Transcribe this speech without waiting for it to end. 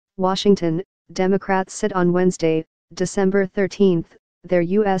Washington, Democrats said on Wednesday, December 13, their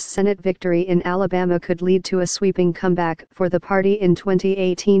U.S. Senate victory in Alabama could lead to a sweeping comeback for the party in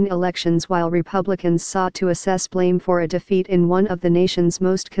 2018 elections, while Republicans sought to assess blame for a defeat in one of the nation's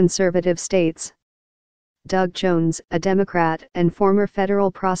most conservative states. Doug Jones, a Democrat and former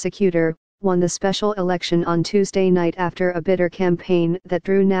federal prosecutor, won the special election on Tuesday night after a bitter campaign that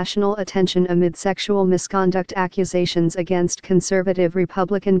drew national attention amid sexual misconduct accusations against conservative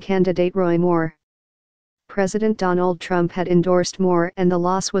Republican candidate Roy Moore. President Donald Trump had endorsed Moore, and the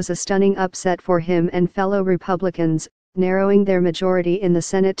loss was a stunning upset for him and fellow Republicans, narrowing their majority in the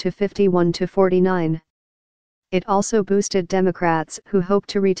Senate to 51-49. It also boosted Democrats, who hope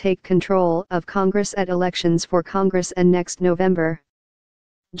to retake control of Congress at elections for Congress and next November.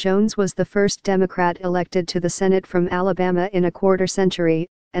 Jones was the first Democrat elected to the Senate from Alabama in a quarter-century,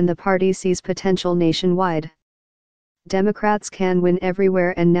 and the party sees potential nationwide. Democrats can win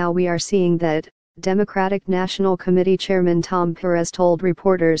everywhere, and now we are seeing that, Democratic National Committee Chairman Tom Perez told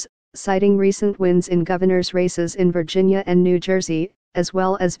reporters, citing recent wins in governor's races in Virginia and New Jersey, as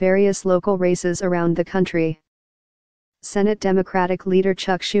well as various local races around the country. Senate Democratic leader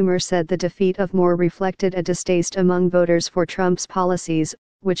Chuck Schumer said the defeat of Moore reflected a distaste among voters for Trump's policies,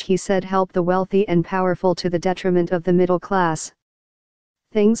 which he said help the wealthy and powerful to the detriment of the middle class.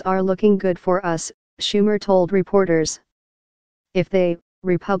 "Things are looking good for us," Schumer told reporters. "If they,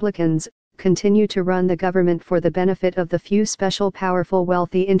 Republicans, continue to run the government for the benefit of the few special powerful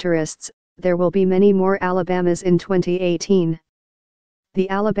wealthy interests, there will be many more Alabamas in 2018. The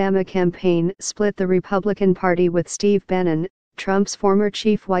Alabama campaign split the Republican Party, with Steve Bannon, Trump's former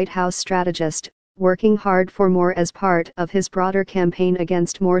chief White House strategist, working hard for Moore as part of his broader campaign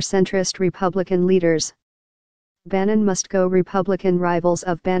against more centrist Republican leaders. Bannon must go. Republican rivals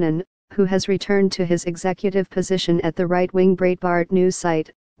of Bannon, who has returned to his executive position at the right-wing Breitbart news site,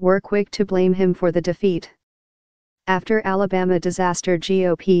 were quick to blame him for the defeat. After Alabama disaster,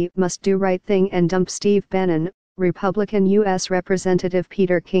 GOP must do right thing and dump Steve Bannon, Republican U.S. Representative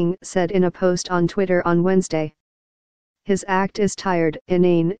Peter King said in a post on Twitter on Wednesday. "His act is tired,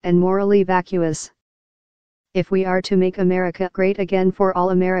 inane, and morally vacuous. If we are to make America great again for all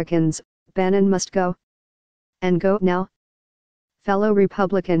Americans, Bannon must go. And go now." Fellow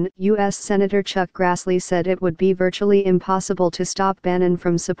Republican U.S. Senator Chuck Grassley said it would be virtually impossible to stop Bannon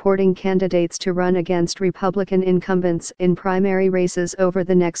from supporting candidates to run against Republican incumbents in primary races over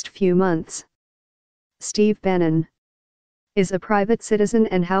the next few months. "Steve Bannon is a private citizen,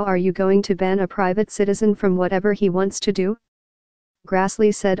 and how are you going to ban a private citizen from whatever he wants to do?"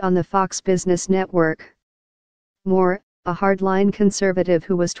 Grassley said on the Fox Business Network. Moore, a hardline conservative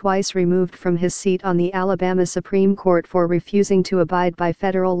who was twice removed from his seat on the Alabama Supreme Court for refusing to abide by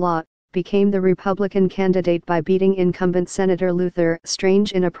federal law, became the Republican candidate by beating incumbent Senator Luther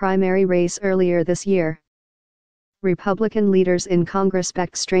Strange in a primary race earlier this year. Republican leaders in Congress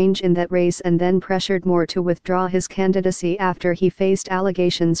backed Strange in that race and then pressured Moore to withdraw his candidacy after he faced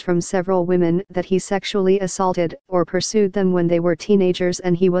allegations from several women that he sexually assaulted or pursued them when they were teenagers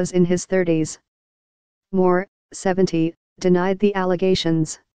and he was in his 30s. Moore, 70, denied the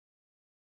allegations.